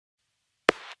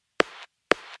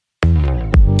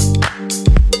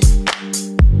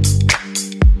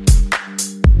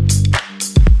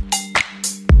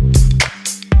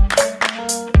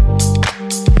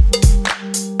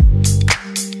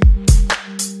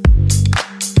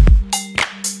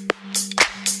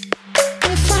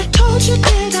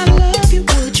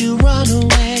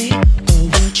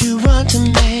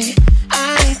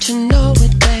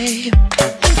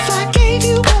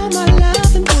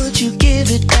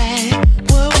that?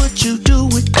 What would you do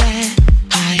with that?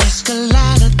 I ask a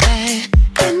lot of that.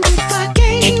 And if I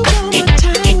gave you all my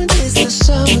time when it's the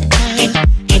summertime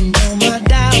and all my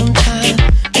downtime,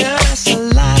 girl, that's a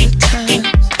lot of time.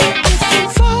 If I'm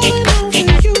falling over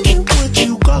you, then what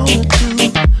you gonna do?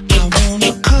 I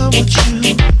wanna come with you,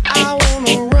 I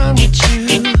wanna run with you.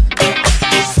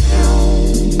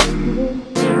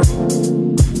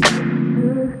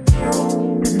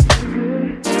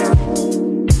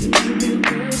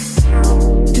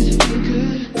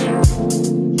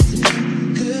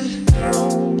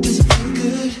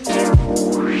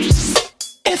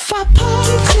 If I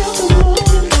party till the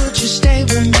morning, would you stay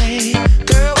with me?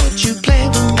 Girl, would you play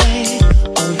with me?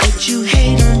 Or would you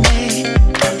hate on me?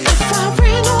 If I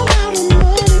ran all out of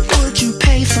money, would you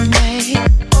pay for me?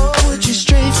 Or would you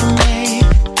stray from me?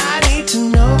 I need to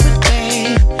know it,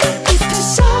 babe. If there's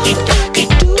something I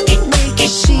could do to make you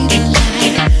see the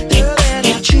light, girl, that I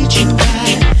treat you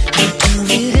right, I do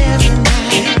it every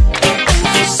night.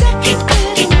 Every second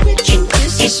that I'm with you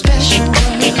is a special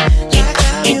world, like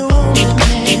I'm your only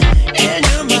man, and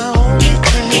you're my only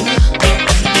girl.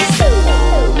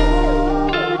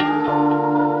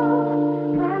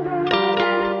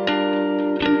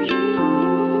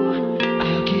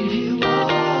 I'll give you all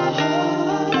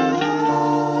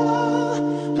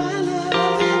my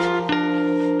loving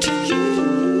to you.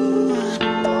 Does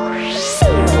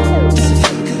it feel good? Does it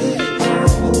feel good?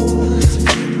 Does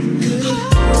it feel good?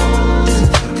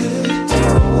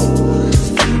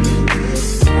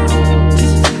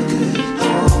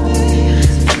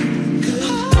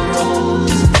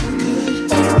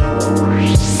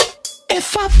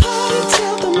 If I party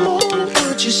till the morning,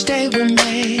 would you stay with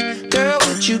me? Girl,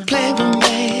 would you play with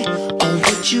me? Or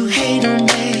would you hate on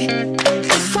me?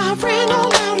 If I ran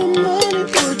all out of money,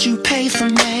 would you pay for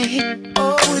me?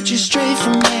 Or would you stray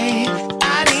from me?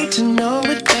 I need to know